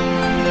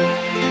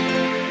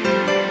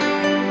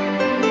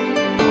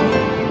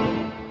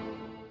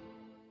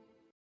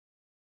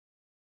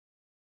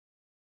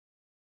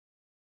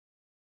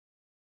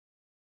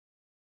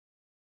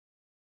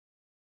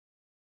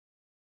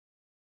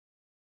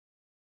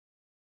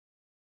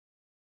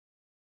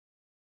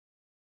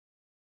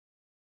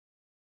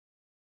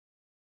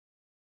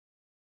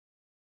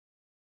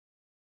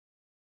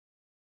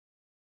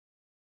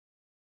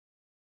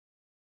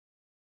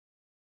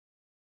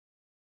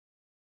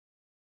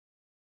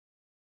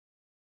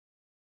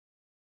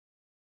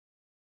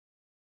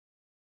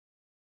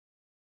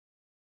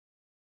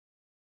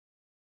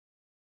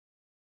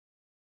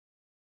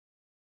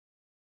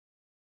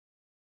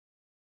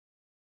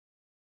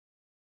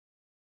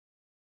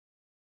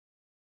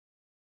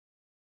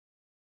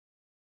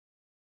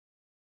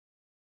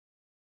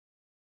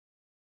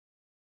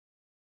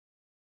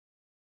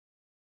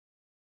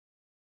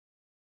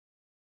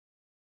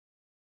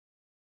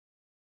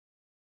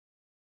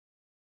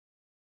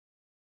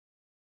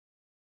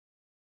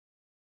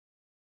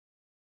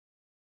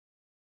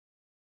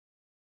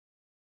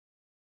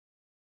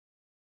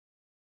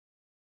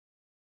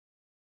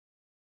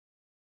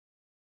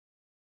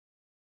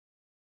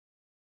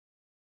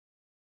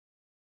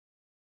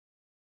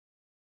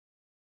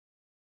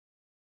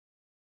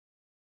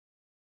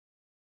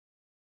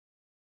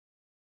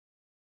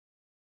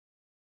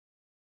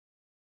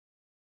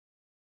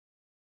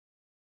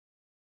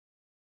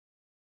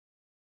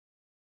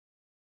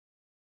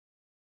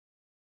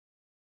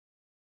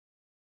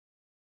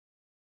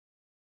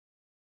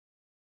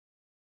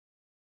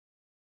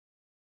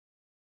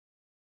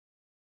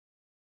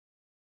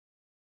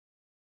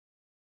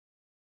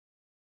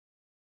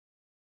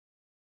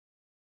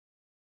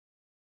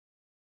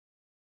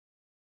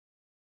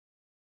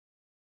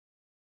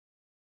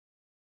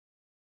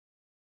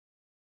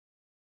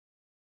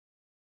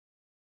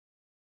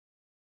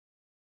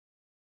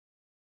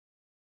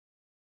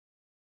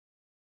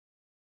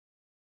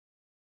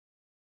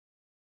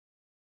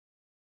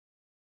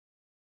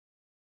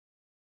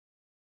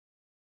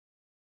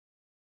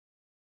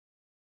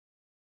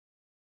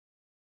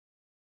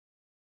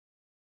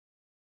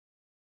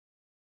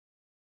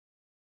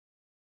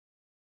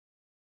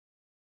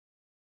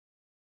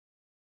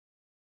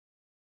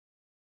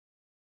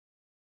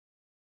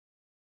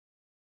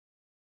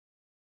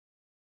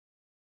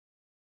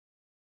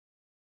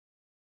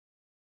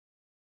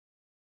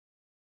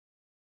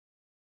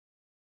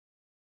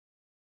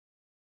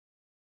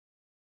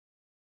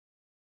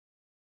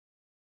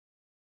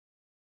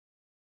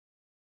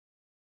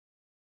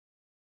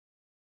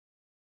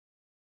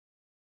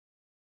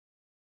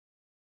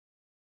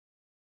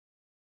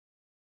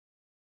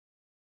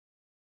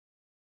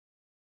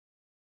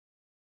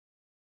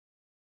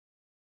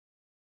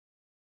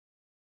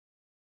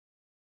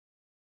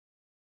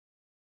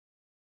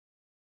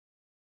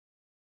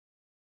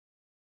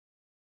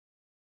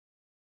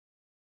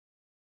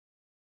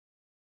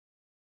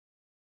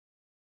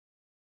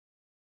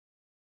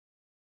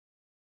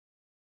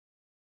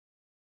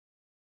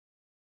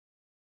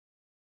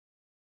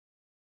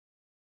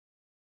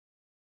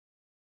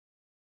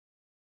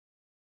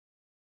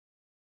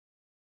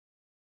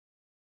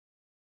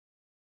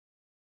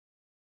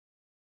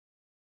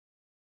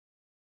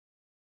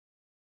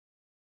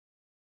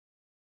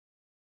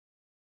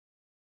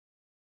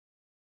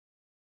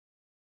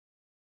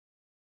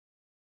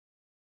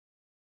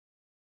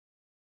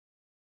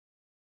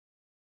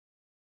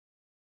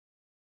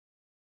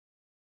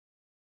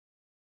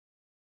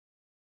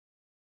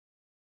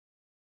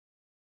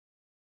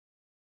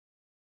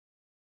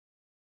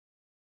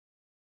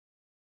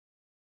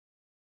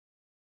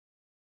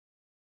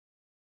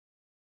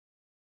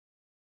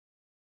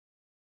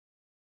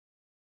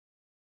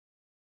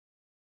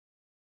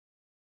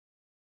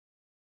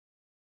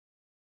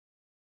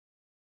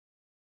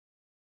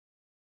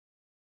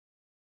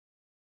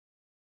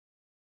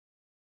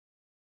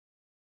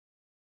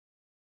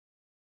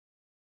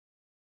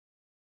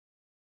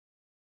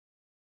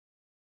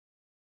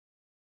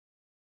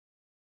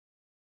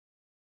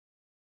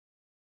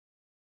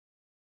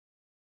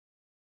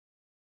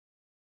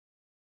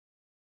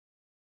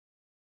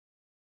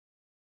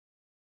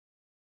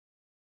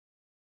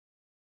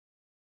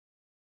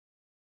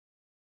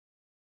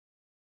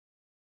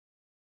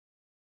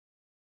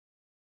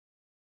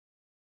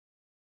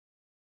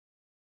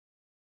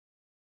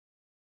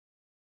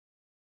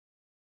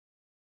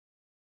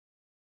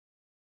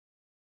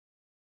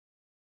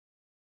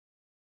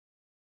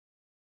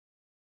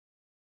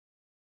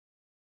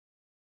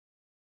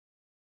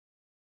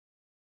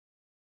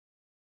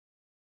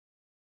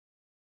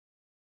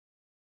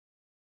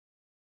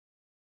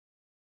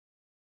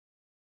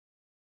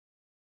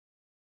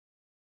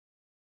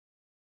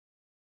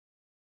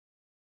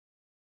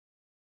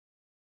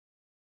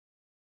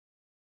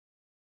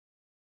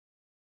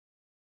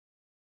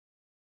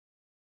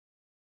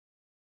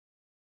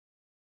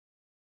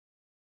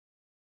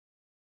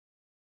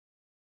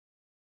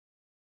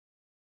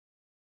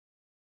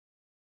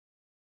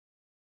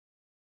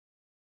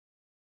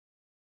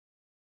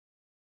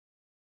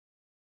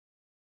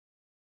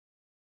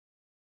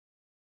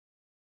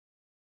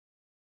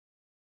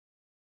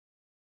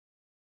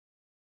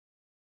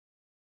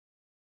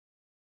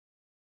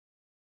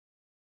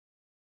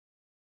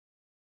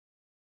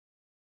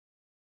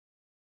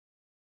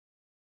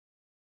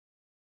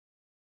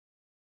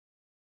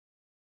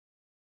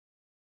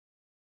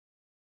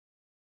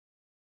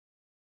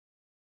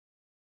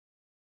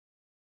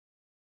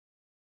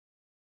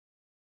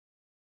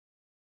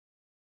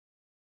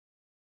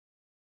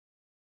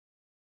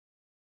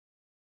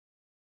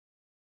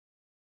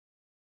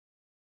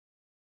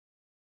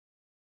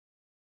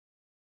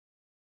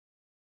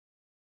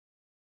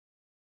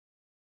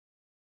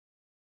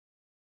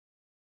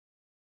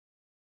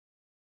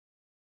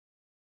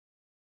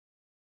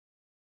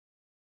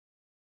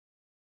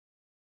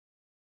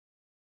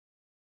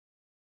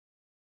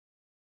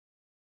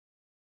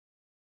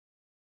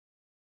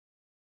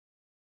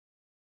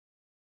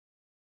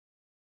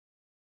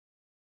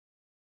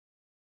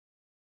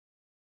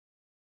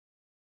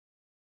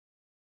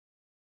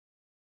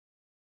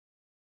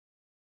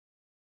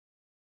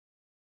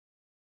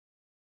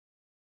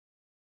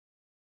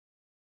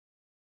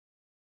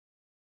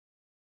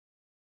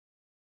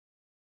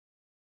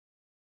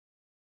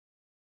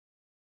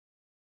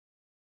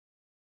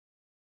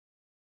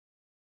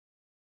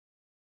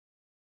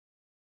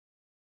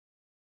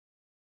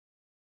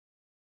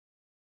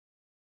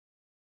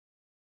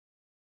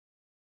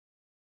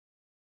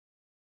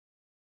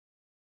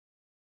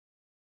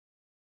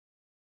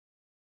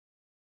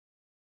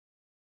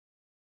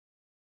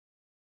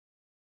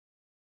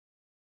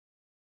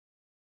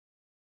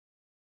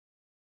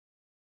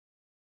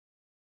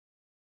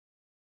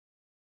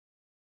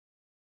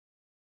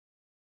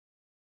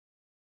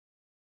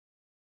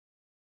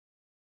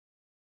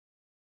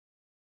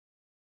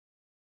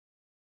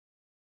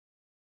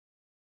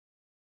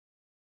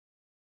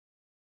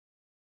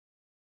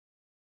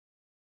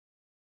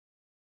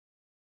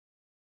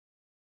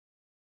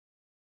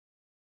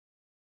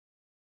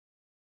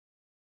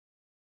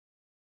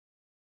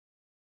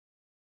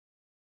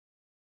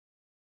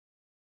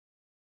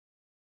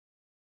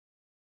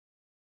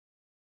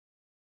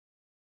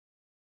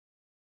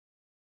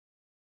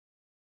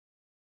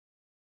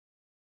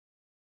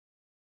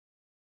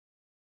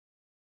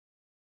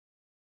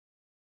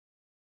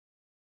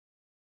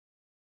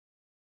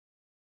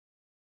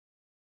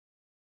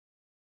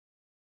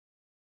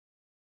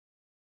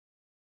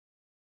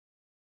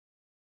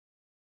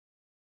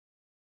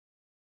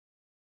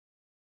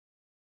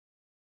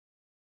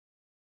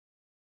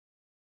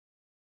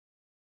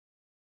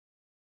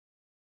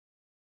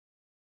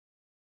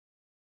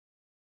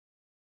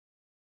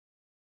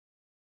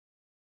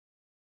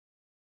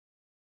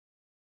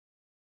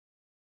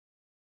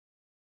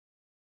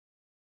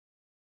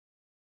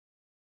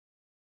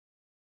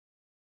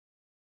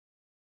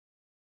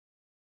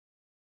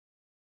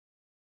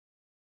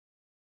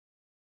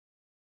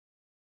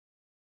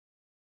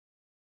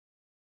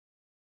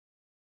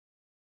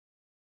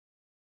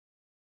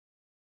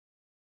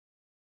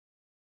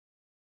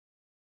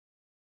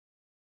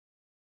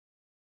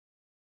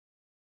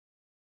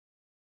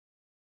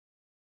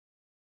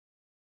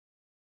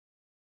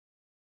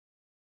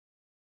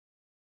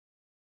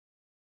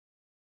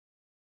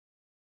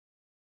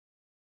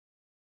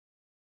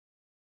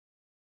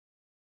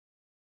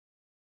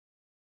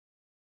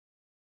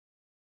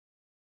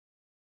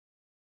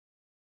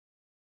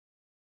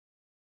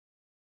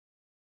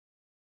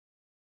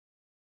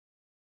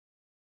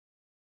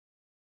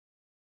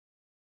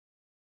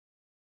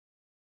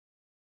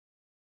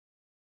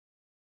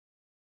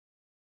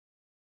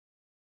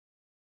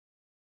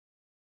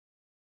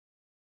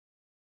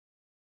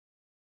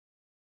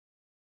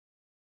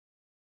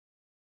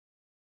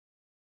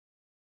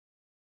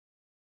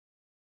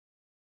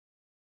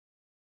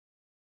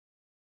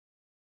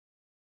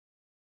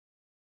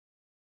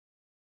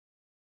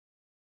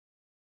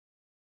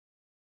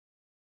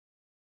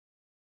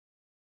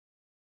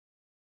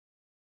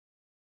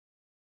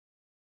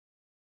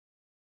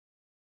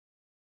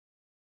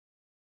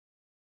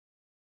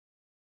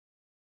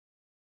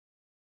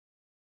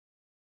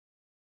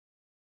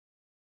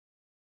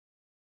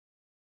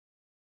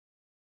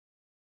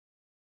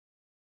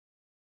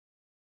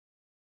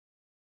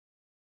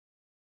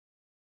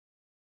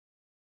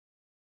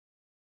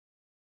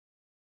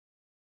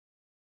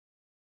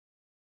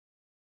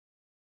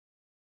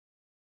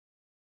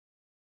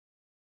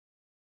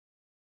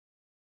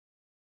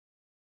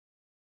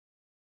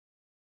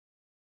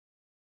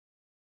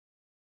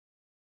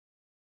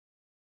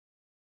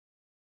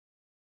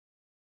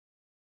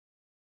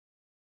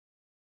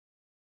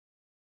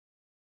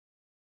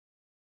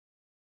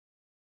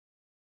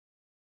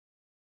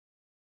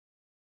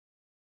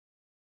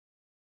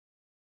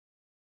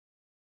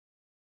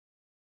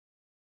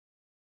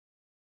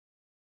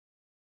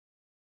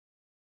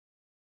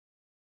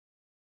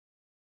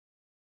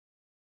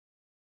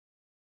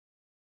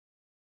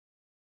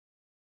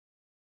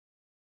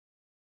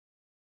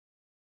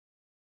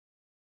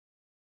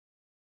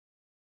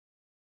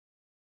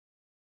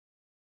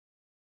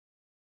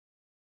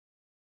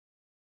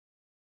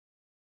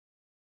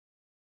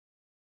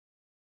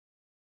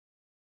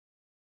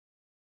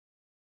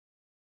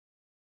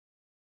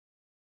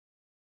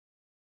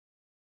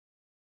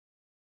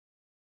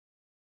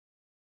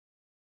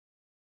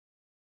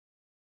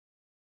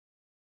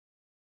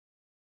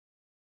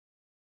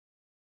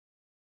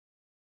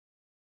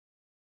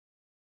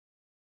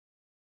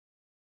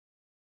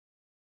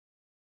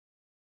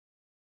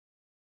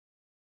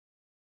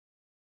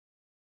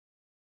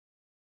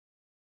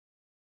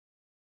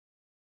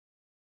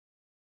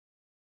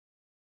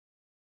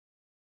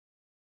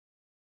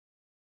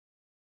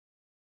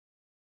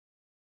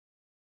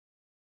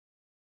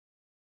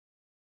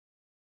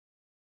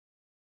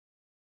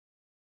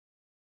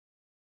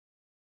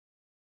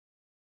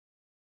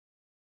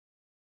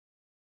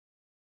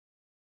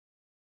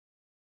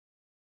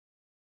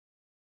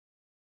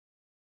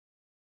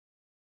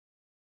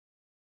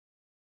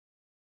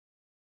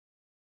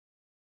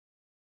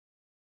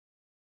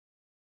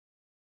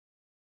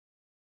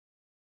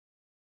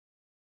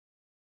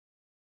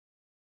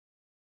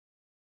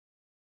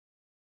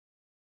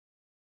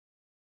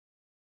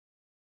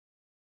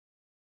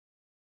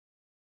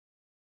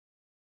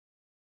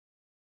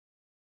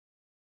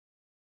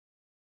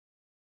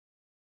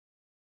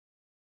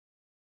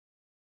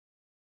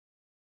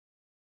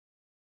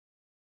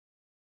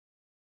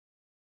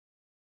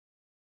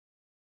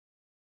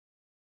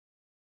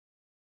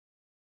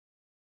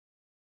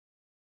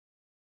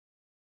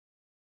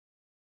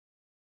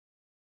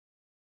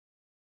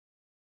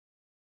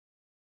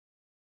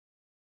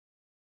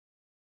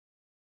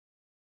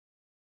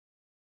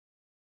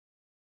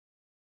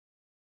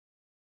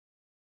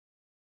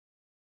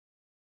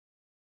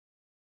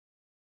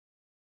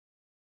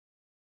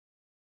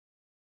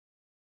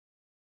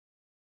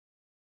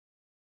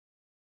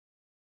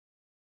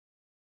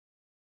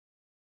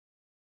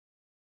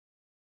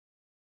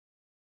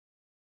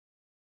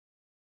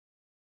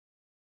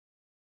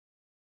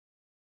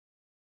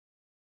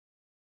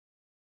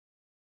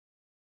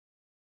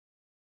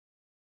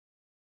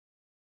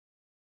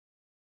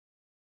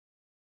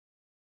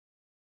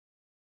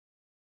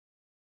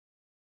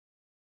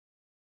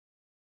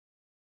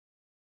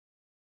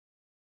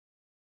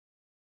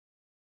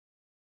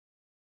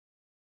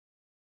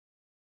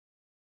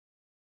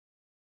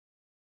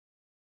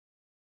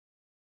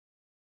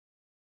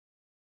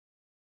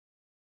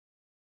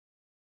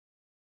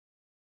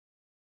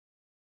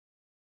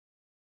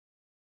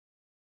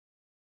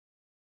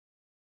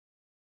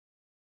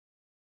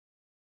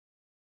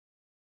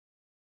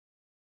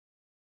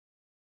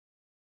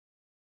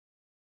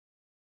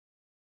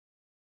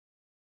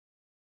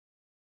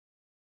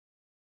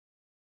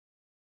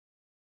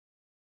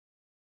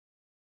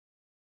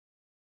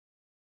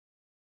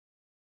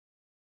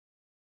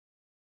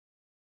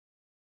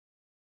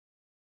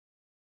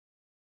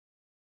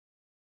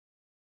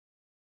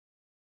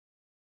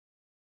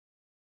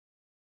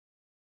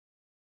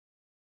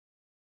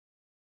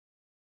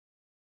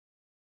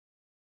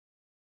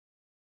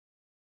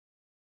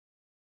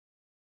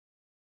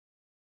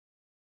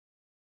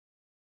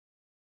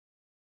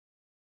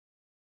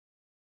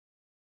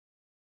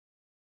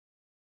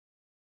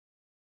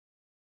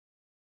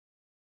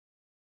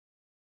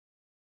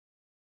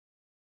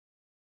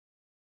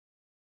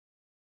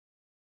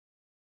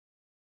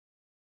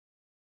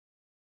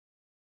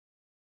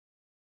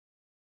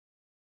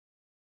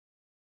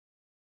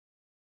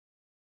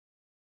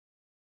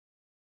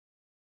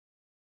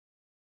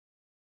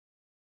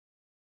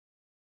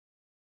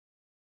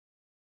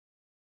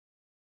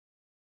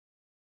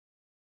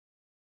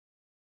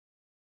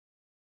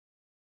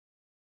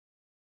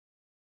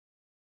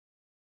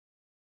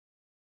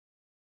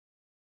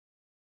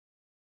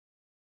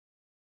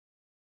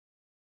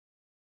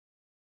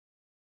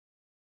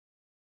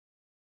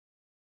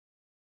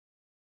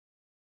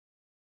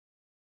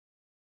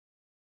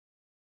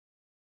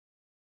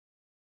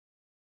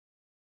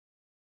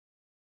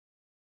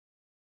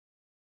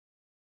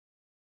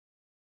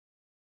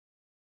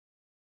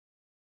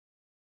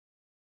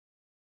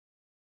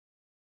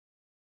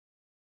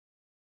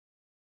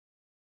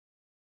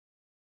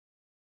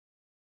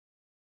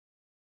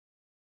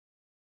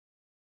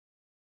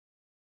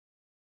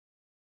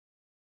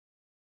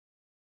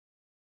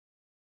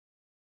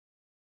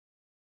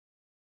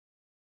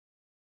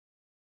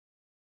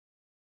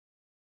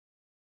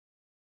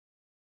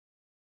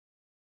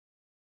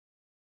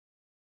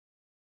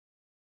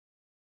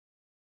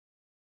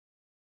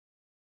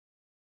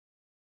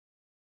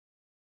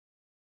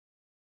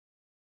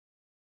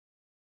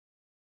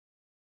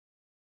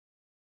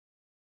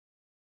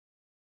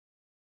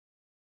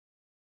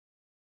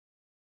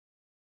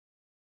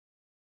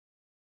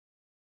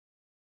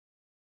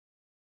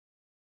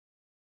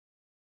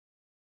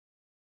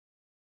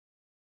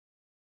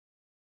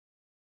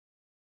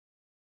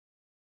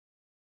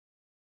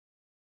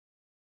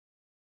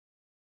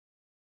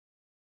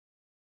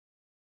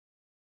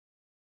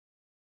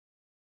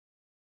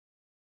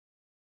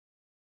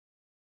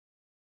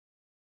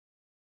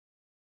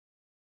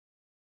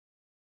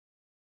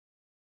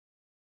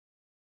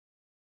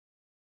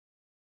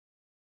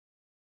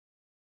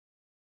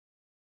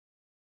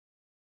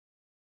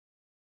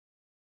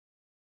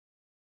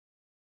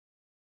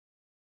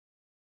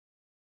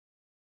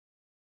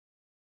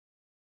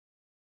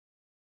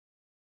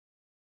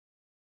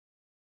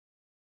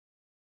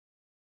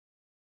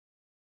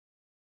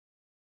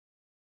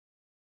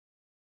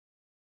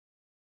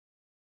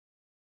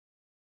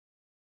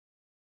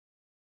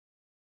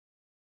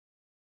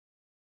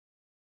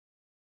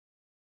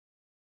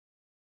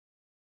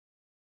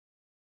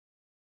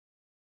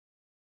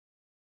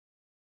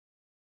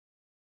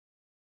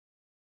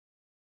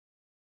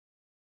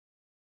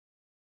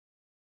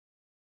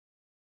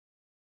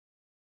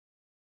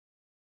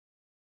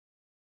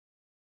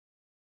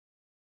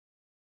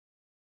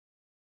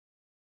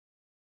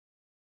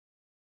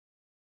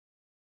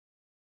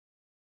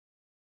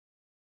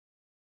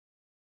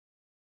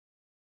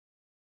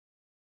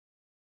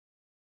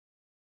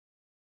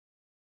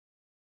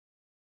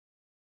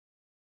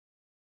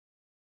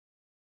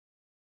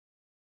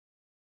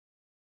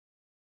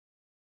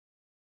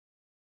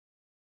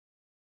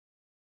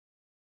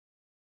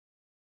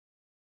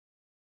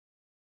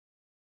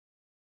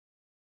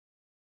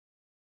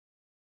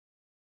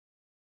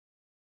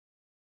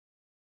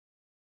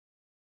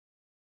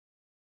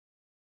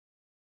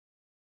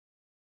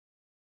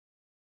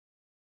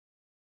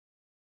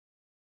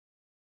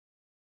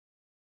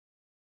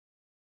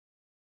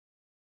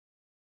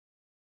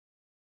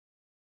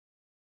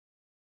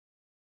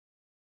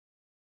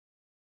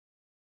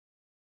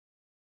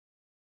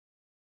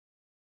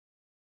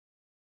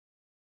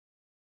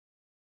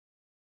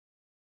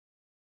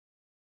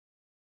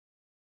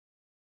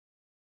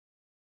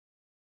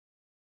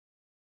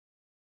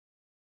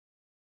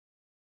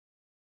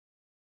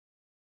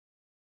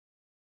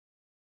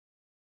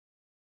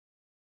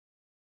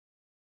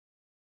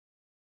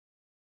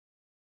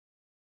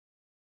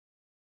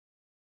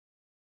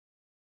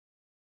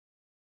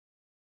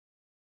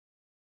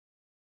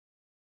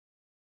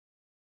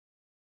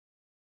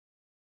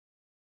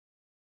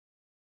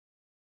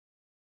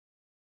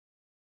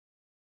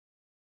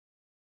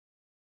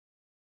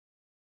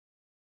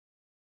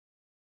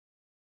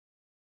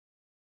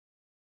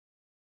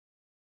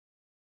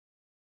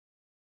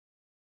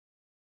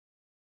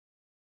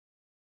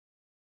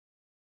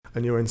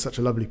 and you're in such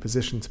a lovely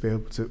position to be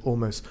able to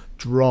almost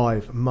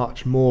drive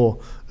much more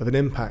of an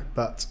impact.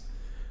 But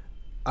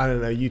I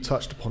don't know, you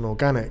touched upon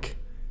organic.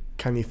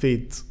 Can you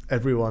feed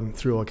everyone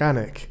through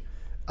organic?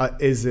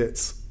 Is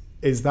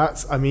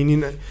that, I mean, you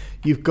know,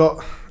 you've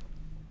got,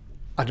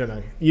 I don't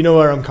know, you know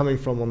where I'm coming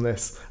from on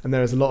this, and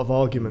there is a lot of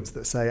arguments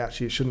that say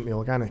actually it shouldn't be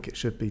organic, it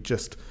should be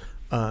just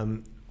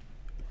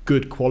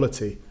good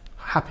quality.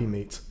 Happy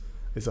meat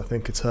is, I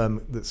think, a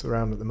term that's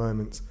around at the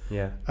moment.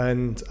 Yeah.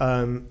 And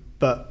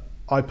but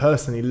I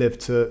personally live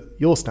to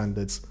your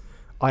standards.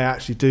 I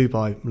actually do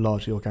buy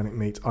largely organic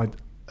meat. I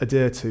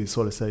adhere to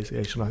Soil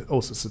Association. I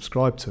also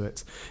subscribe to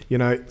it. You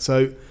know,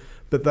 so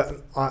but that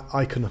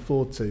I can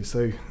afford to.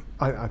 So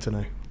I don't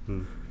know.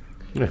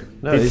 Yeah.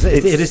 No, it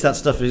is that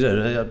stuff, you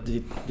know,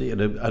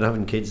 and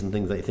having kids and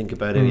things that you think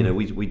about it. You know,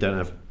 we've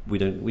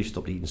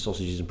stopped eating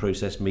sausages and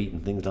processed meat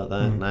and things like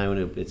that now,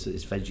 and it's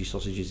veggie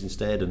sausages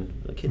instead,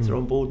 and the kids are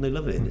on board and they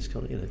love it. And it's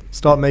kind of, you know,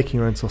 Start making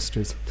your own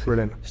sausages.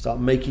 Brilliant. start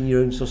making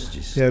your own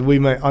sausages. Yeah, we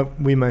make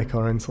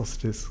our own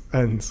sausages,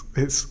 and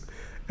it's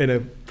in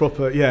a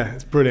proper,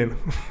 it's brilliant.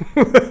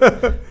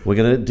 We're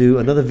going to do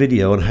another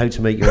video on how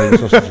to make your own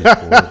sausages.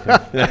 Paul,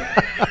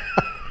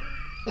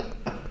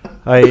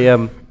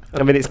 okay?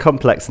 I mean, it's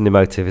complex and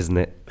emotive, isn't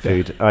it?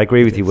 Food. I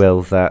agree with you, is.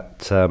 Will, that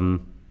to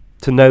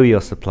know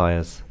your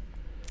suppliers,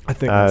 I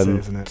think that's it,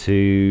 isn't it?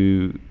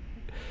 to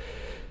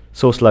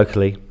source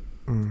locally,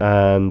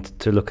 and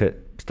to look at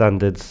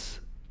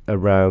standards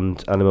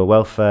around animal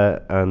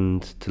welfare,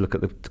 and to look at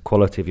the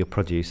quality of your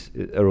produce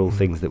are all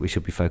things that we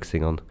should be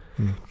focusing on.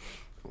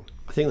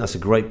 I think that's a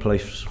great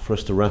place for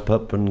us to wrap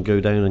up and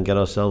go down and get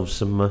ourselves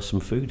some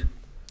food.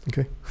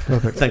 Okay,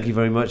 perfect. Thank you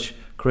very much,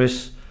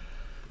 Chris.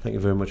 Thank you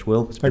very much,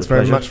 Will. It's been Thanks a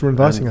very pleasure. much for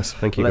inviting And us.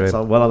 Thank you, let's,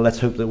 Graham. let's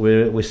hope that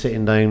we're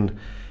sitting down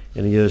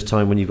in a year's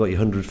time when you've got your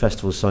 100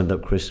 festivals signed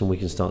up, Chris, and we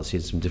can start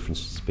seeing some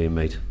differences being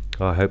made.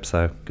 Oh, I hope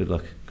so. Good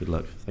luck. Good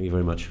luck. Thank you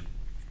very much.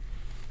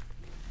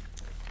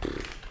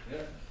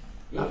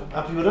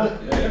 Happy with that?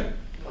 Yeah.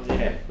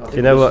 Yeah. I think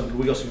You know what?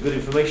 We got some good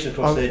information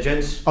across there,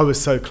 gents. I was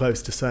so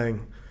close to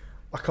saying,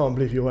 I can't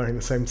believe you're wearing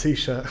the same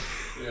T-shirt.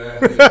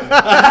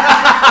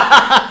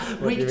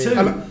 Week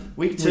two.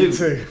 Me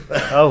too.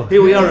 Oh,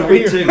 Here we are in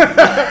week 2.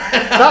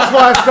 That's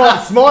why I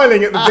started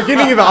smiling at the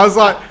beginning of it. I was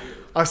like,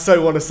 I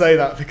so want to say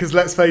that, because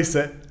let's face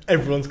it,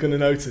 everyone's going to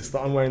notice that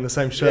I'm wearing the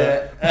same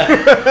shirt.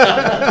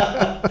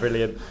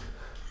 brilliant.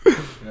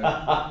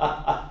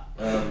 Yeah.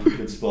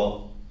 Good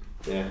spot.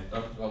 Yeah.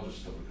 I'll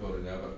just stop recording now. But